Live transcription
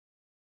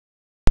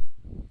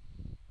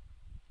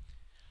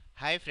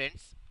Hi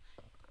friends,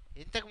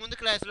 ఇంతకు ముందు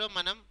క్లాస్లో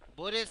మనం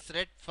బోరెస్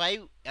రెడ్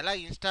 5 ఎలా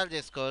ఇన్స్టాల్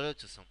చేసుకోవాలో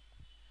చూసాం.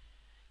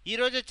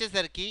 ఈరోజు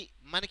వచ్చేసరికి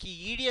మనకి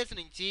ఈడిఎస్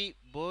నుంచి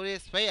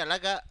బోరెస్ 5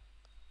 ఎలాగా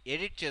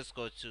ఎడిట్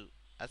చేసుకోవచ్చు,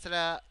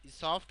 అసలు ఈ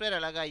సాఫ్ట్వేర్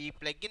ఎలాగా, ఈ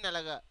ప్లగ్ఇన్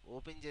ఎలాగా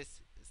ఓపెన్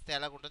చేస్తే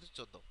ఎలాగ ఉంటుందో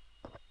చూద్దాం.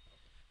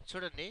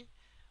 చూడండి,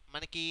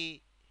 మనకి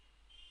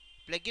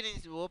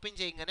ప్లగ్ఇన్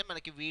ఓపెన్ చేయగానే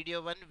మనకి వీడియో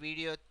 1,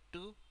 వీడియో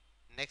 2,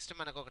 నెక్స్ట్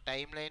మనకు ఒక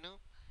time line,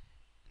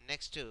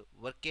 next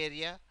work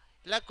area,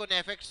 ఇలా కొన్ని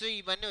ఎఫెక్ట్స్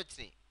ఇవన్నీ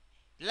వచ్చినాయి.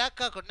 ఇలా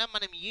కాకుండా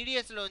మనం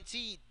ఈడిఎస్లోంచి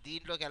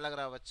దీంట్లోకి ఎలా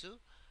రావచ్చు,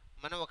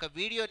 మనం ఒక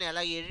వీడియోని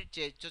ఎలా ఎడిట్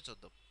చేయొచ్చో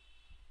చూద్దాం.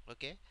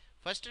 ఓకే,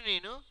 ఫస్ట్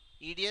నేను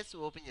ఈడిఎస్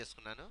ఓపెన్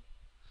చేసుకున్నాను.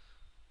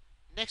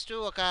 నెక్స్ట్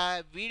ఒక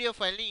వీడియో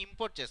ఫైల్ని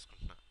ఇంపోర్ట్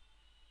చేసుకుంటున్నా.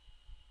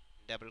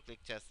 డబుల్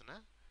క్లిక్ చేస్తున్నా,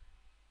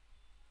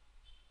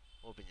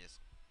 ఓపెన్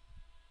చేసుకున్నా.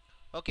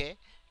 ఓకే,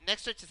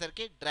 నెక్స్ట్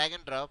వచ్చేసరికి డ్రాగ్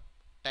అండ్ డ్రాప్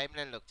టైమ్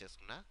లైన్లోకి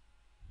చేసుకున్నా.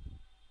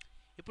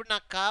 ఇప్పుడు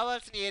నాకు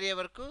కావాల్సిన ఏరియా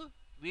వరకు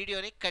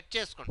వీడియోని కట్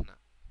చేసుకుంటున్నా.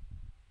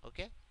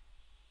 ఓకే,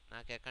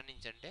 నాకు ఎక్కడి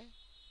నుంచి అంటే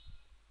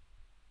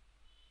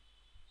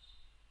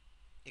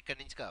ఇక్కడి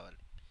నుంచి కావాలి.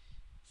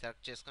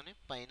 సెలెక్ట్ చేసుకొని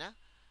పైన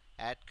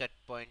యాడ్ కట్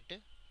పాయింట్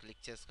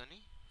క్లిక్ చేసుకొని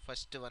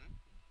ఫస్ట్ వన్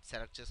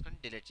సెలెక్ట్ చేసుకొని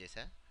డిలీట్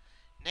చేసా.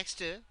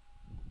 నెక్స్ట్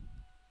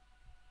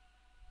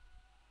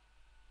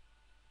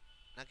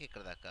నాకు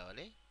ఇక్కడ దాకా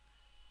కావాలి.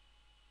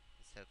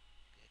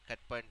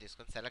 కట్ పాయింట్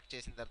తీసుకొని సెలెక్ట్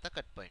చేసిన తర్వాత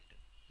కట్ పాయింట్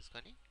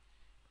తీసుకొని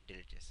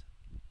డిలీట్ చేసా.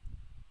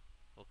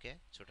 ఓకే,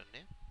 చూడండి,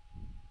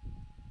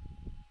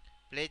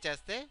 ప్లే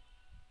చేస్తే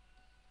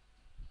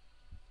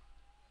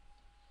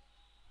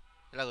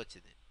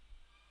ఇలాగొచ్చింది.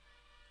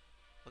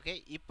 ఓకే,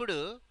 ఇప్పుడు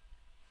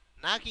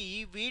నాకు ఈ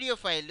వీడియో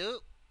ఫైలు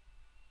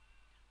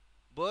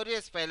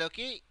బోరియస్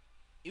ఫైల్లోకి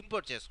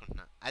ఇంపోర్ట్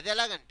చేసుకుంటున్నా. అది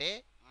ఎలాగంటే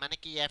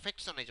మనకి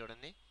ఎఫెక్ట్స్ ఉన్నాయి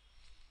చూడండి.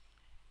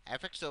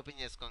 ఎఫెక్ట్స్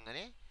ఓపెన్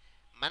చేసుకోగానే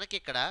మనకి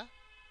ఇక్కడ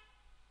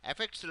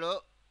ఎఫెక్ట్స్లో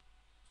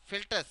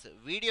ఫిల్టర్స్,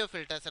 వీడియో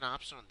ఫిల్టర్స్ అనే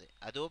ఆప్షన్ ఉంది.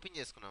 అది ఓపెన్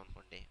చేసుకున్నాం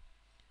అనుకోండి,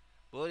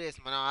 బోరియస్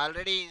మనం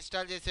ఆల్రెడీ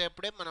ఇన్స్టాల్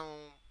చేసేటప్పుడే మనం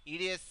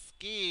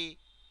ఈడిఎస్కి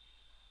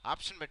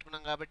ఆప్షన్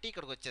పెట్టుకున్నాం కాబట్టి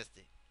ఇక్కడికి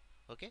వచ్చేస్తాయి.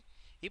 ఓకే,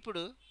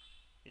 ఇప్పుడు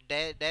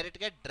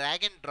డైరెక్ట్గా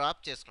డ్రాగ్ అండ్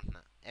డ్రాప్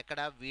చేసుకుంటున్నా. ఎక్కడ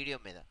వీడియో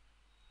మీద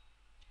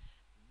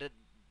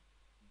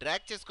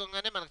డ్రాగ్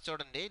చేసుకోగానే మనకు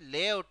చూడండి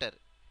లేఅవుటర్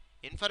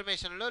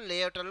ఇన్ఫర్మేషన్లో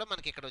లేఅవుటర్లో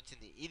మనకి ఇక్కడ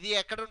వచ్చింది. ఇది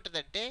ఎక్కడ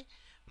ఉంటుందంటే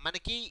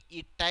మనకి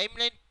ఈ టైమ్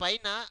లైన్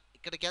పైన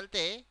ఇక్కడికి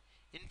వెళ్తే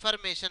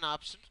ఇన్ఫర్మేషన్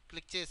ఆప్షన్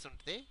క్లిక్ చేసి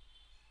ఉంటుంది.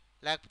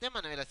 లేకపోతే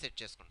మనం ఇలా సెట్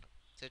చేసుకుంటాం.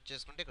 సెట్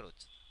చేసుకుంటే ఇక్కడ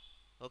వచ్చింది.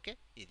 ఓకే,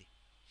 ఇది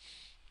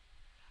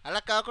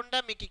అలా కాకుండా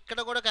మీకు ఇక్కడ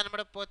కూడా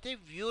కనబడకపోతే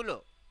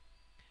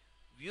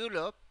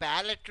వ్యూలో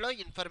ప్యాలెట్లో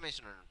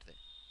ఇన్ఫర్మేషన్ అని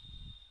ఉంటుంది.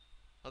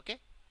 Okay,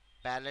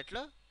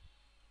 ప్యాలెట్లో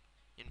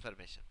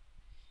information.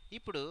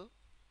 ఇప్పుడు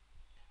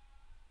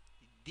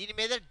దీని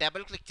మీద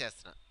డబుల్ క్లిక్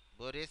చేస్తున్నా.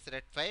 బోరియస్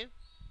రెడ్ 5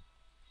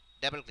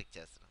 డబుల్ క్లిక్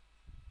చేస్తున్నా.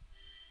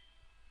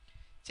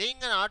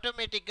 చేయగానే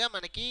ఆటోమేటిక్గా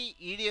మనకి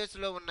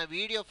ఈడియోస్లో ఉన్న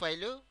వీడియో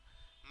ఫైలు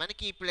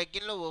మనకి ఈ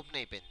ప్లగ్ఇన్లో ఓపెన్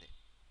అయిపోయింది.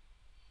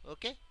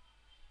 ఓకే,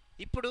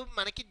 ఇప్పుడు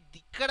మనకి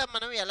ఇక్కడ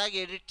మనం ఎలాగ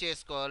ఎడిట్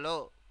చేసుకోవాలో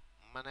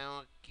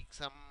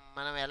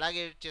మనం ఎలాగ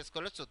ఎడిట్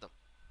చేసుకోవాలో చూద్దాం.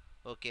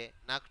 ఓకే,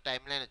 నాకు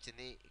టైం లైన్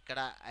వచ్చింది. ఇక్కడ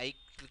ఐ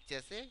క్లిక్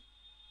చేస్తే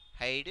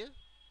హైడ్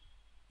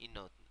ఇన్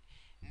అవుతుంది.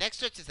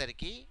 నెక్స్ట్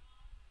వచ్చేసరికి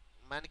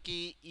మనకి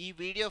ఈ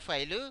వీడియో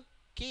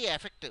ఫైలుకి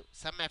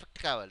సమ్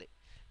ఎఫెక్ట్ కావాలి.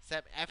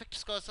 సమ్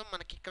ఎఫెక్ట్స్ కోసం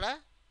మనకి ఇక్కడ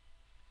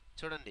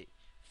చూడండి,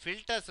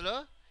 ఫిల్టర్స్లో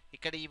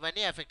ఇక్కడ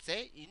ఇవన్నీ ఎఫెక్ట్సే.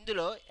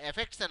 ఇందులో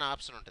ఎఫెక్ట్స్ అనే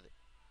ఆప్షన్ ఉంటుంది.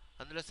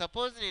 అందులో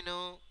సపోజ్ నేను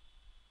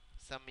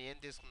ఏం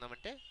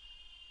తీసుకుందామంటే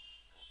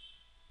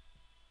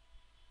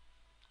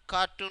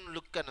కార్టూన్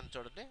లుక్ అని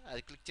చూడండి,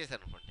 అది క్లిక్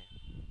చేశాను అనుకోండి.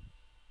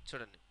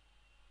 చూడండి,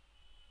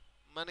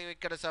 మనం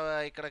ఇక్కడ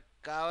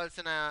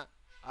కావాల్సిన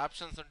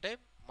ఆప్షన్స్ ఉంటాయి.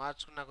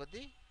 మార్చుకున్న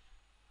కొద్దీ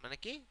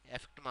మనకి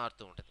ఎఫెక్ట్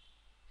మారుతూ ఉంటుంది.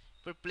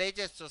 ఇప్పుడు ప్లే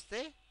చేసి చూస్తే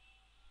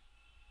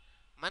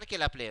మనకి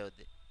ఇలా ప్లే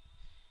అవుద్ది.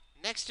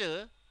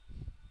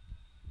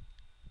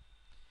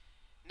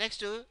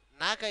 నెక్స్ట్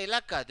నాకు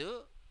ఇలా కాదు,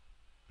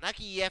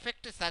 నాకు ఈ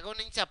ఎఫెక్ట్ సగం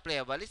నుంచి అప్లై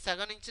అవ్వాలి,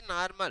 సగం నుంచి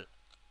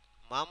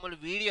మామూలు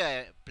వీడియో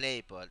ప్లే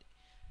అయిపోవాలి.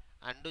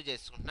 అండూ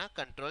చేసుకుంటున్నా,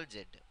 Ctrl+Z.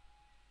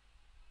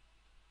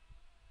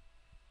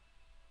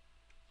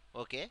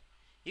 ఓకే,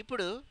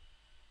 ఇప్పుడు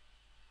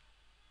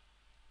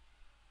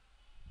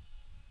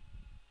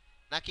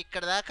నాకు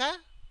ఇక్కడ దాకా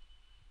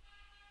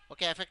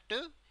ఒక ఎఫెక్ట్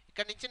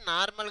ఇక్కడ నుంచి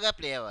నార్మల్గా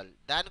ప్లే అవ్వాలి.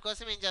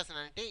 దానికోసం ఏం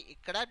చేస్తున్నానంటే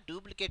ఇక్కడ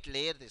డూప్లికేట్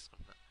లేయర్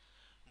తీసుకుంటున్నా.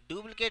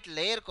 డూప్లికేట్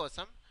లేయర్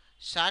కోసం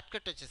షార్ట్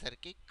కట్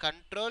వచ్చేసరికి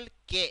కంట్రోల్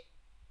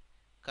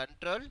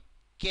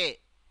కే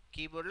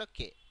కీబోర్డ్లో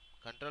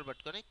కంట్రోల్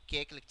పట్టుకొని కే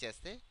క్లిక్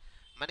చేస్తే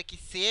మనకి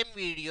సేమ్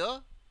వీడియో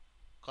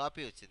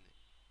కాపీ వచ్చింది.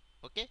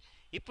 ఓకే,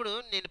 ఇప్పుడు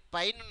నేను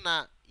పైన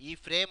ఈ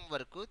ఫ్రేమ్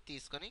వరకు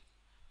తీసుకొని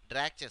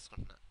డ్రాగ్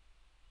చేసుకుంటున్నా.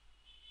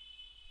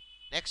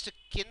 నెక్స్ట్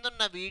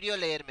కిందున్న వీడియో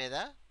లేయర్ మీద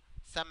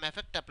సమ్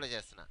ఎఫెక్ట్ అప్లై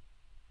చేస్తున్నా.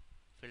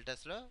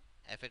 ఫిల్టర్స్లో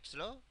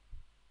ఎఫెక్ట్స్లో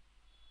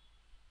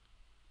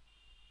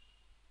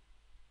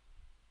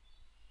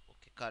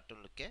ఓకే,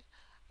 కార్టూన్ లుక్కే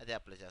అదే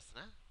అప్లై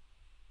చేస్తున్నా.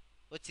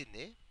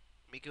 వచ్చింది.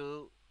 మీకు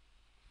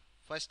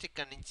ఫస్ట్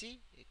ఇక్కడ నుంచి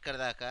ఇక్కడ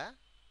దాకా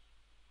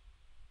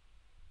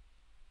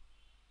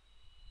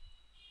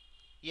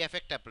ఈ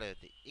ఎఫెక్ట్ అప్లై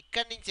అవుతుంది.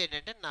 ఇక్కడి నుంచి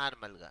ఏంటంటే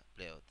నార్మల్గా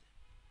ప్లే అవుతుంది.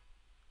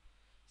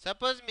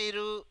 సపోజ్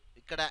మీరు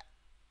ఇక్కడ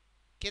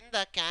కింద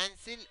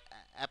క్యాన్సిల్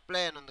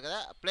అప్లై అని ఉంది కదా,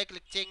 అప్లై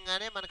క్లిక్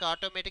చేయగానే మనకి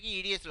ఆటోమేటిక్గా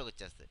ఈడిఎస్లోకి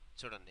వచ్చేస్తుంది.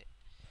 చూడండి,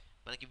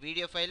 మనకి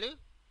వీడియో ఫైలు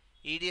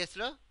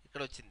ఈడిఎస్లో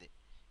ఇక్కడ వచ్చింది.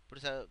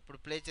 ఇప్పుడు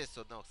ప్లే చేసి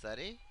చూద్దాం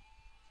ఒకసారి.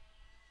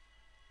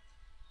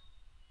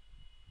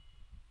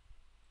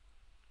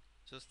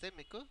 చూస్తే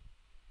మీకు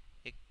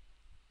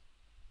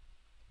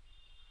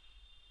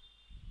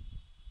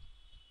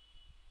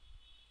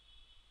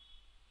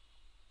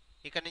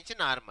ఇక్కడ నుంచి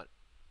నార్మల్,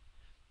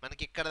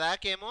 మనకి ఇక్కడ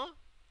దాకేమో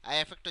ఆ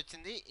ఎఫెక్ట్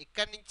వచ్చింది.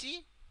 ఇక్కడ నుంచి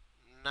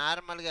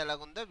నార్మల్గా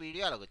ఎలాగుందో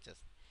వీడియో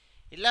అలాగొచ్చేస్తుంది.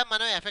 ఇలా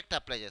మనం ఎఫెక్ట్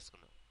అప్లై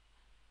చేసుకున్నాం.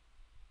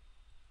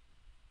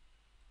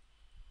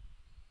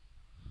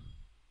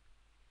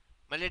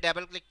 మళ్ళీ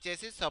డబుల్ క్లిక్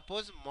చేసి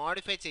సపోజ్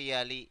మోడిఫై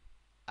చేయాలి,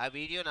 ఆ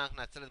వీడియో నాకు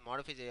నచ్చలేదు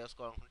మోడిఫై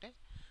చేసుకోవాలనుకుంటే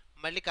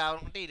మళ్ళీ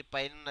కావాలనుకుంటే ఇది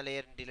పైన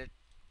లేయర్ని డిలీట్,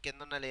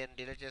 కింద ఉన్న లేయర్ని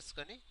డిలీట్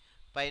చేసుకొని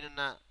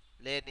పైన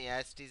లేయర్ని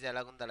యాస్టీజ్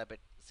ఎలాగుందో అలా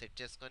సెట్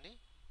చేసుకొని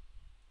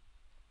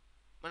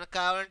మనకు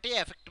కావాలంటే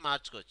ఎఫెక్ట్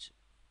మార్చుకోవచ్చు.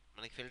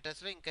 మనకి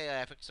ఫిల్టర్స్లో ఇంకా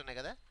ఎఫెక్ట్స్ ఉన్నాయి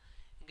కదా,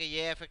 ఇంకా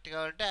ఏ ఎఫెక్ట్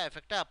కావాలంటే ఆ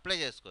ఎఫెక్ట్ అప్లై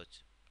చేసుకోవచ్చు.